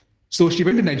 So she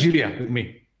went to Nigeria with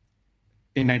me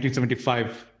in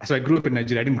 1975. So I grew up in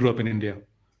Nigeria, I didn't grow up in India.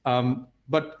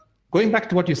 But going back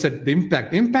to what you said, the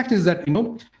impact is that,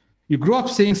 you grow up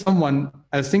seeing someone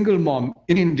as a single mom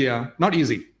in India, not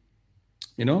easy.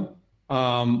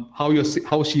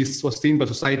 How she was seen by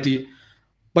society,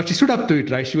 but she stood up to it,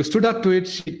 right? She stood up to it.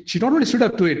 She not only stood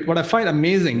up to it, what I find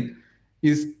amazing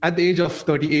is at the age of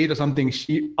 38 or something,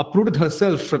 she uprooted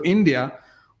herself from India,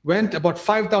 went about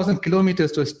 5,000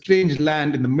 kilometers to a strange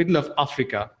land in the middle of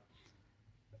Africa.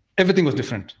 Everything was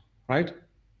different, right?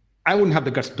 I wouldn't have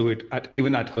the guts to do it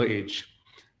even at her age.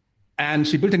 And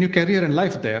she built a new career and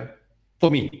life there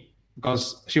for me,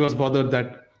 because she was bothered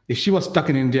that if she was stuck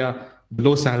in India,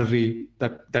 low salary,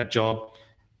 that job,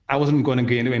 I wasn't going to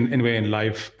gain anywhere in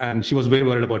life. And she was very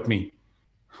worried about me.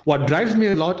 What drives me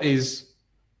a lot is,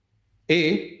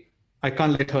 I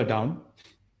can't let her down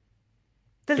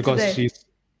because she's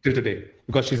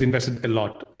invested a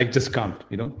lot. I just can't,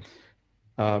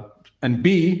 and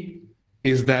B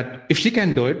is that if she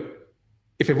can do it,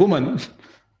 if a woman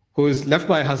who is left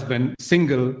by a husband,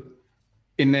 single,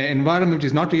 in an environment which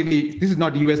is not really, this is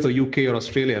not US or UK or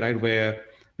Australia, right, where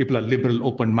people are liberal,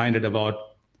 open-minded about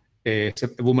a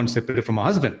woman separated from her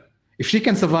husband. If she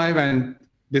can survive and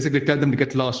basically tell them to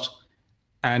get lost,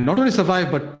 and not only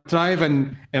survive, but thrive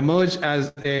and emerge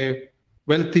as a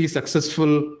wealthy,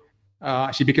 successful,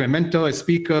 she became a mentor, a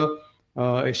speaker,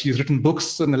 she's written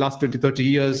books in the last 20, 30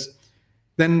 years,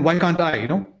 then why can't I,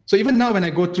 So even now when I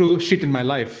go through shit in my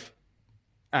life,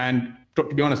 and to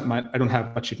be honest, I don't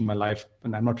have much shit in my life,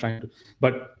 and I'm not trying to,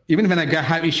 but even when I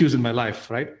have issues in my life,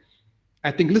 right?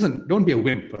 I think, listen, don't be a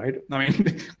wimp, right? I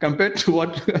mean, compared to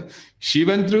what she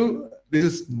went through, this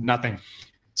is nothing.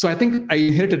 So I think I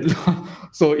inherited.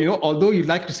 So, although you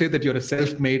like to say that you're a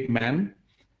self-made man,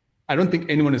 I don't think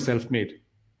anyone is self-made.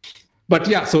 But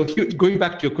yeah, so going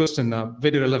back to your question,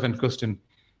 very relevant question.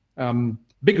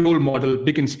 Big role model,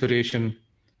 big inspiration,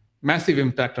 massive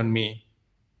impact on me.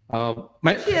 She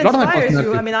inspires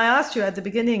you. I mean, I asked you at the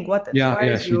beginning what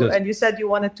inspires you, does. And you said you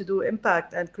wanted to do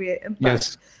impact and create impact.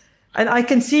 Yes. And I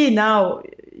can see now,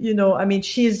 I mean,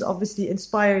 she's obviously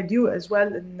inspired you as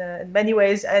well in many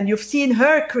ways, and you've seen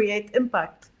her create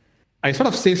impact. I sort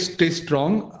of stay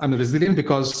strong. I'm resilient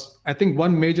because I think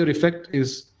one major effect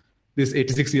is this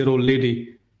 86-year-old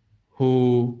lady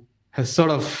who has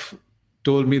sort of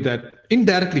told me that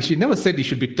indirectly. She never said you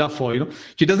should be tough, or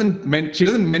she doesn't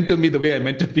mentor me the way I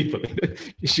mentor people.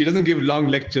 She doesn't give long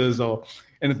lectures or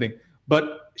anything,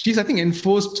 but she's, I think,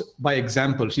 enforced by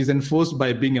example. She's enforced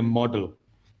by being a model.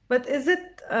 But is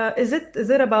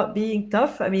it about being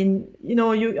tough? I mean,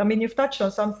 you've touched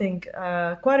on something.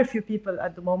 Quite a few people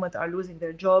at the moment are losing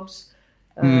their jobs.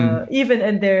 Even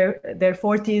in their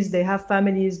 40s, they have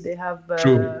families, they have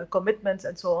commitments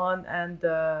and so on. And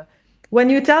when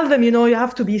you tell them, you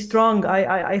have to be strong,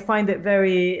 I find it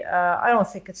very, I don't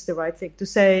think it's the right thing to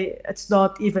say. It's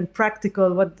not even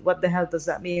practical. What the hell does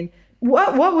that mean?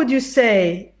 What would you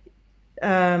say,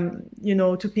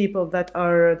 to people that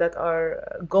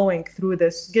are going through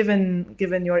this,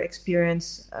 given your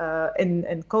experience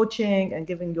in coaching and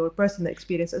given your personal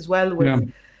experience as well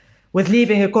with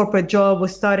leaving a corporate job,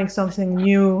 with starting something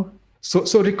new?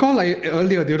 So recall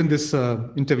earlier during this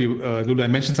interview, Lulu, I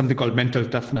mentioned something called mental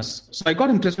toughness. So I got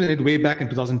interested in it way back in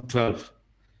 2012.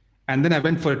 And then I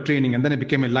went for a training, and then I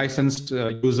became a licensed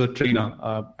user trainer.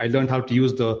 I learned how to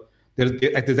use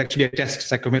there's actually a test,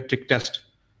 psychometric test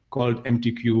called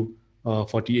MTQ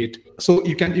 48. So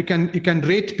you can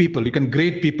rate people. You can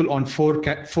grade people on four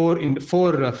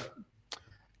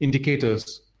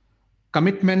indicators: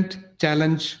 commitment,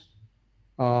 challenge,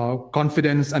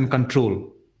 confidence, and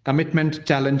control. Commitment,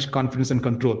 challenge, confidence, and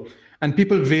control. And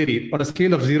people vary. On a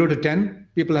scale of 0 to 10,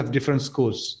 people have different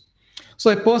scores.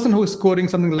 So a person who is scoring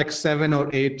something like 7 or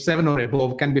 8, 7 or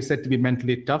above, can be said to be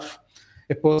mentally tough.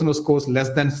 A person who scores less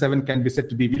than 7 can be said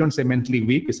to be, we don't say mentally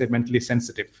weak, we say mentally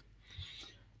sensitive.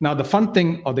 Now, the fun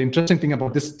thing or the interesting thing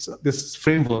about this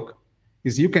framework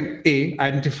is you can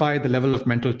identify the level of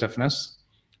mental toughness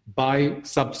by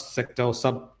subsector or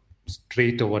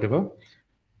substrate or whatever,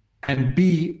 and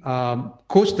B,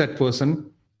 coach that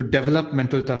person to develop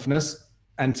mental toughness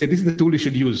and say, this is the tool you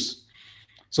should use.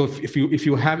 So if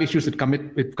you have issues with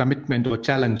commitment or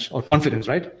challenge or confidence,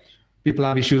 right? People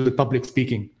have issues with public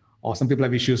speaking, or some people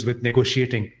have issues with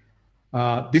negotiating.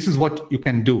 This is what you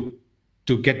can do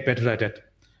to get better at it.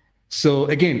 So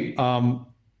again,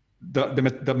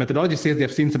 the methodology says they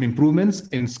have seen some improvements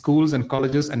in schools and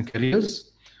colleges and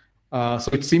careers. So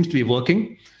it seems to be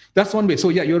working. That's one way. So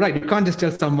yeah, you're right. You can't just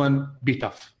tell someone, be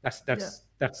tough. That's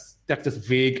just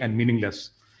vague and meaningless.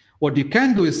 What you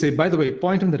can do is say, by the way,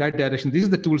 point in the right direction. This is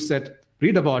the tool set.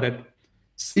 Read about it.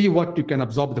 See what you can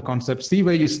absorb the concept. See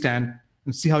where you stand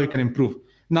and see how you can improve.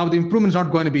 Now, the improvement is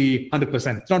not going to be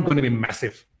 100%. It's not going to be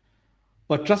massive.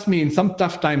 But trust me, in some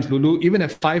tough times, Lulu, even a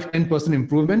 5-10%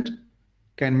 improvement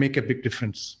can make a big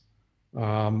difference.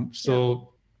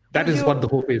 That is what the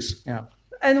hope is. Yeah.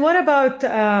 And what about,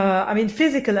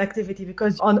 physical activity?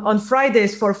 Because on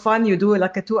Fridays for fun, you do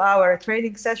like a 2-hour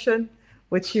training session,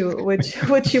 which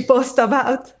you post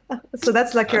about. So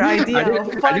that's like your idea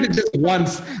of fun. I did it just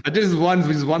once. I did it once,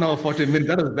 which is 1 hour 40 minutes.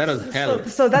 That was hell.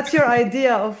 So that's your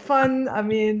idea of fun. I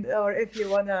mean, or if you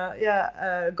wanna,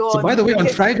 go. So by the way, on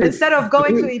Friday, instead of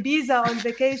going to Ibiza on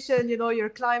vacation, you're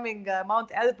climbing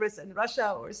Mount Elbrus in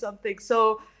Russia or something.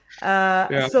 So.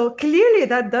 So clearly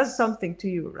that does something to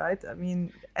you, right? I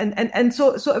mean, and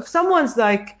so if someone's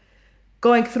like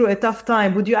going through a tough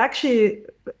time, would you actually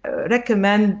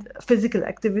recommend physical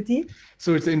activity?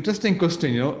 So it's an interesting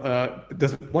question,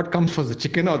 what comes first, the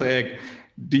chicken or the egg?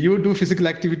 Do you do physical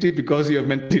activity because you're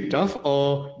mentally tough,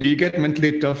 or do you get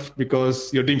mentally tough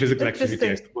because you're doing physical activity,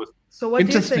 I suppose? So what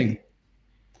do you think?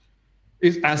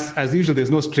 As usual,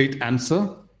 there's no straight answer,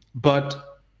 but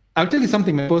I'll tell you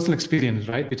something, my personal experience,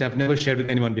 right, which I've never shared with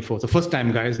anyone before. So first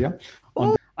time, guys, yeah.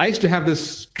 I used to have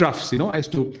this troughs,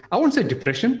 I won't say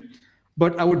depression,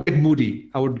 but I would get moody.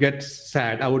 I would get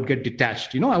sad. I would get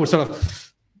detached. I would sort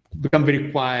of become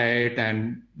very quiet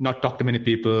and not talk to many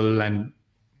people and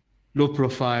low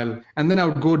profile. And then I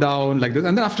would go down like this.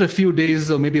 And then after a few days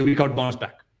or maybe a week, I would bounce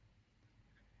back.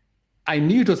 I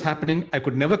knew it was happening. I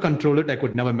could never control it. I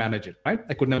could never manage it, right?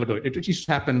 I could never do it. It used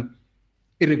to happen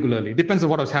irregularly. Depends on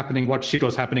what was happening, what shit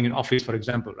was happening in office, for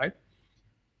example, right?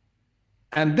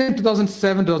 And then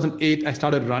 2007, 2008, I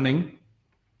started running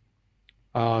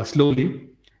slowly.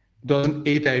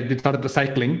 2008, I started the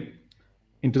cycling.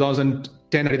 In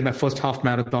 2010, I did my first half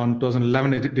marathon.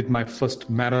 2011, I did my first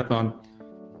marathon.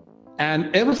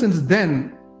 And ever since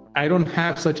then, I don't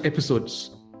have such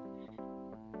episodes.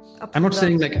 I'm not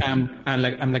saying like I'm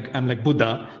like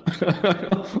Buddha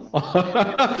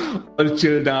or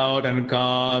chilled out and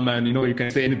calm, and you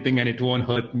can say anything and it won't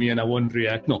hurt me and I won't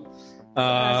react. No.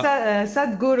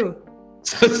 Sadhguru.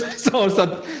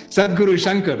 Sadhguru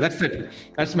Shankar. That's it.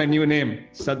 That's my new name.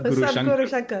 Sadhguru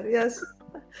Shankar. Yes.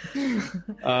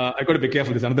 I got to be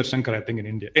careful. There's another Shankar, I think, in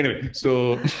India. Anyway,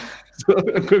 so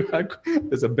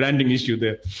there's a branding issue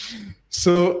there.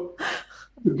 So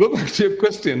to go back to your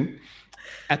question,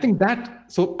 I think that.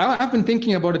 So I've been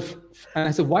thinking about it, and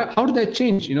I said, why? How did I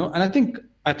change? And I think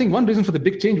one reason for the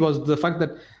big change was the fact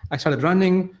that I started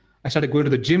running. I started going to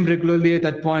the gym regularly at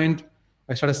that point.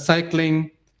 I started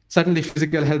cycling. Suddenly,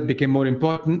 physical health became more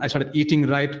important. I started eating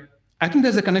right. I think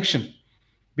there's a connection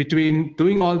between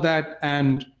doing all that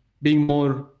and being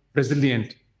more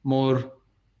resilient,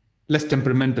 less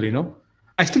temperamental.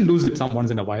 I still lose it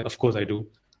once in a while. Of course I do.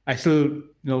 I still,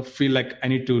 feel like I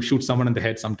need to shoot someone in the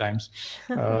head sometimes.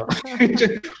 But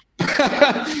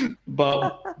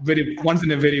once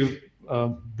in a very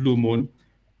blue moon.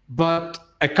 But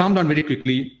I calm down very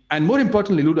quickly. And more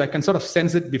importantly, Ludo, I can sort of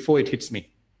sense it before it hits me.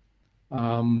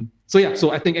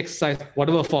 So I think exercise,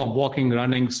 whatever form, walking,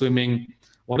 running, swimming,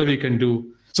 whatever you can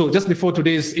do. So just before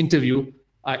today's interview,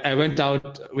 I went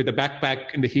out with a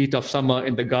backpack in the heat of summer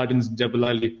in the gardens in Jebel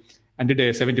Ali and did a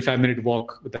 75-minute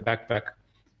walk with a backpack.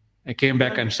 I came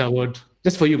back and showered,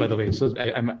 just for you, by the way. So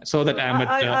I did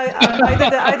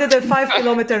a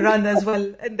 5-kilometer run as well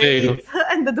in the heat,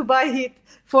 and the Dubai heat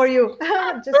for you,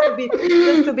 just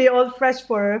to be all fresh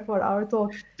for our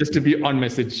talk. Just to be on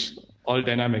message, all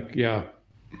dynamic, yeah.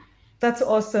 That's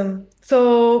awesome.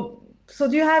 So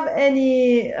do you have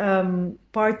any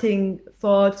parting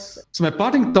thoughts? So my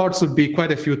parting thoughts would be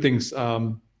quite a few things,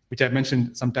 which I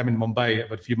mentioned sometime in Mumbai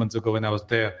about a few months ago when I was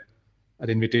there at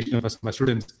the invitation of my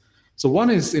students. So one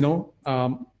is,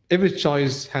 every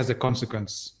choice has a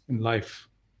consequence in life,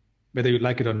 whether you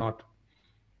like it or not,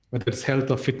 whether it's health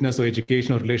or fitness or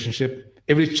education or relationship.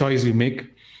 Every choice you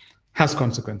make has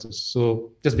consequences.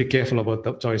 So just be careful about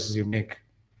the choices you make.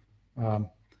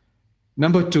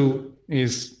 Number two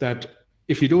is that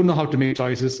if you don't know how to make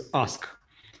choices, ask.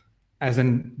 As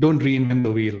in, don't reinvent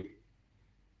the wheel.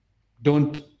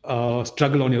 Don't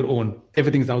struggle on your own.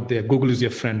 Everything's out there. Google is your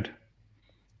friend,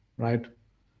 right?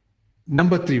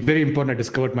 Number three, very important, I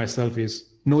discovered myself,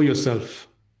 is know yourself.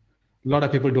 A lot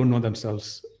of people don't know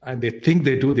themselves, and they think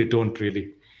they do, they don't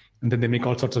really. And then they make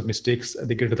all sorts of mistakes.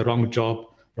 They get to the wrong job,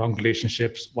 wrong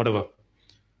relationships, whatever.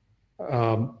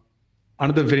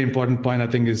 Another very important point, I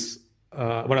think, is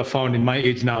what I found in my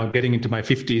age now, getting into my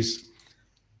 50s,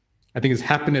 I think is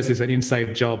happiness is an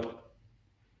inside job.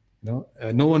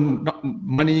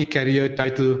 Money, career,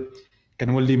 title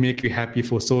can only make you happy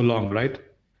for so long, right?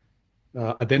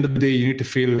 At the end of the day, you need to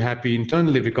feel happy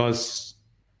internally because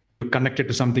you're connected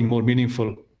to something more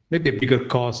meaningful, maybe a bigger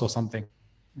cause or something.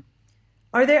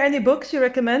 Are there any books you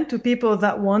recommend to people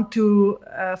that want to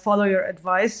follow your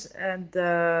advice? And,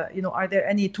 are there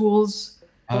any tools,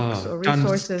 books or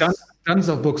resources? Tons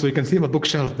of books. So you can see my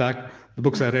bookshelf back, the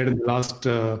books I read in the last,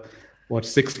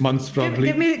 6 months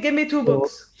probably. Give me two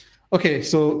books. Okay,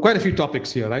 so quite a few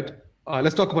topics here, right?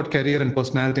 Let's talk about career and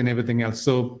personality and everything else.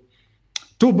 So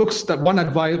two books,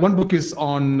 one book is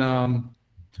on,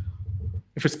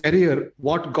 if it's career,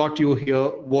 what got you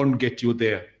here won't get you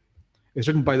there. It's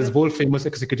written by this world famous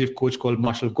executive coach called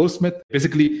Marshall Goldsmith.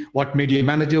 Basically, what made you a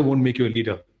manager won't make you a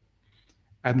leader.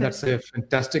 And that's a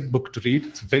fantastic book to read.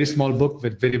 It's a very small book,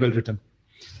 but very well written.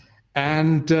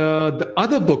 And the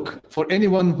other book, for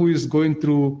anyone who is going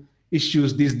through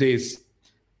issues these days,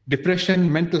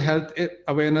 depression, mental health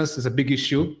awareness is a big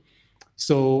issue.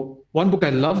 So one book I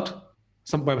loved,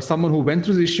 by someone who went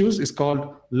through the issues, is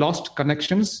called Lost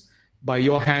Connections by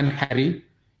Johann Hari.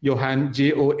 Johann,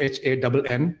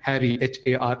 Johann, Hari, Hari. It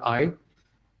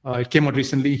came out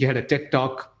recently. He had a TED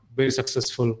Talk, very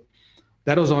successful.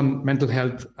 That was on mental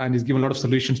health, and he's given a lot of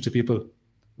solutions to people,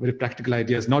 very practical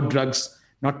ideas, not drugs,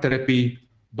 not therapy,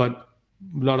 but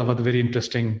a lot of other very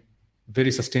interesting,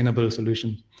 very sustainable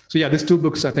solutions. So yeah, these two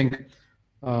books, I think,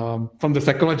 from the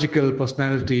psychological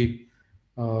personality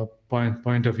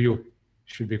point of view,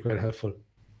 should be quite helpful.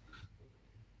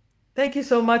 Thank you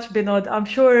so much, Binod. I'm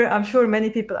sure many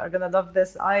people are gonna love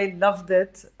this. I loved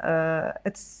it.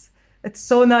 It's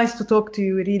so nice to talk to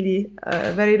you. Really,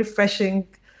 very refreshing.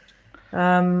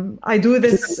 I do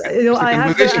this. I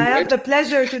have the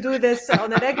pleasure to do this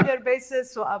on a regular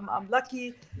basis. So I'm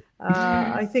lucky.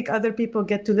 I think other people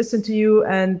get to listen to you,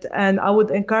 and I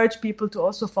would encourage people to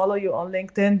also follow you on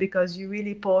LinkedIn because you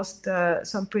really post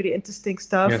some pretty interesting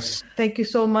stuff. Yes. Thank you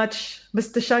so much,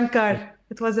 Mr. Shankar.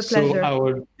 It was a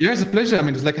pleasure. It's a pleasure. I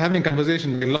mean, it's like having a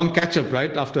conversation, like a long catch up,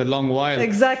 right? After a long while.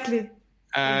 Exactly.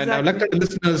 And I would like to tell the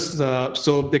listeners,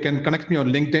 so they can connect me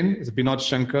on LinkedIn, it's Binod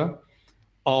Shankar,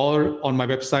 or on my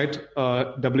website,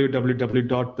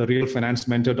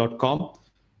 www.therealfinancementor.com,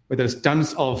 where there's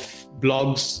tons of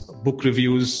blogs, book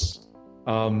reviews,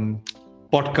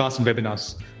 podcasts, and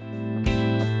webinars.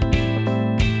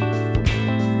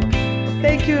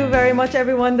 Thank you very much,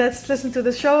 everyone that's listened to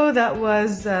the show. That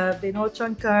was Binod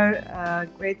Shankar, a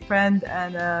great friend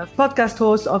and a podcast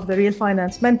host of The Real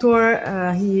Finance Mentor.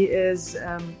 He is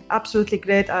absolutely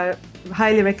great. I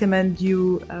highly recommend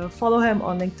you follow him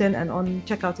on LinkedIn and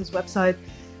check out his website.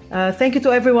 Thank you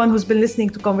to everyone who's been listening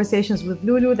to Conversations with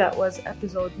Lulu. That was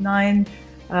episode 9.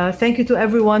 Thank you to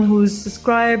everyone who's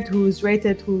subscribed, who's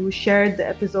rated, who shared the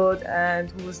episode, and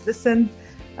who's listened.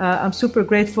 I'm super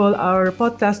grateful. Our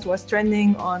podcast was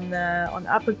trending on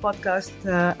Apple Podcast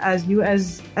as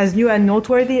new and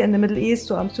noteworthy in the Middle East.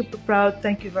 So I'm super proud.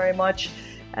 Thank you very much,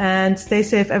 and stay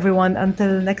safe, everyone.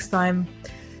 Until next time,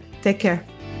 take care.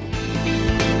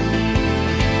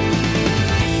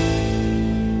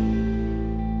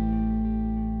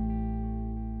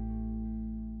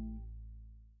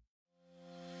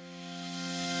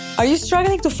 Are you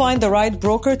struggling to find the right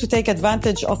broker to take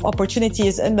advantage of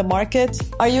opportunities in the market?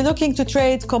 Are you looking to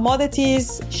trade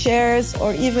commodities, shares,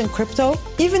 or even crypto?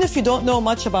 Even if you don't know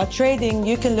much about trading,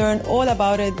 you can learn all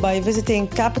about it by visiting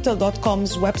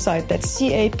Capital.com's website. That's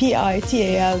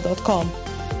capital.com.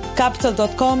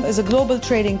 Capital.com is a global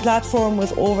trading platform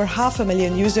with over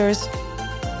 500,000 users.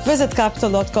 Visit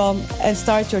Capital.com and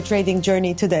start your trading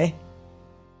journey today.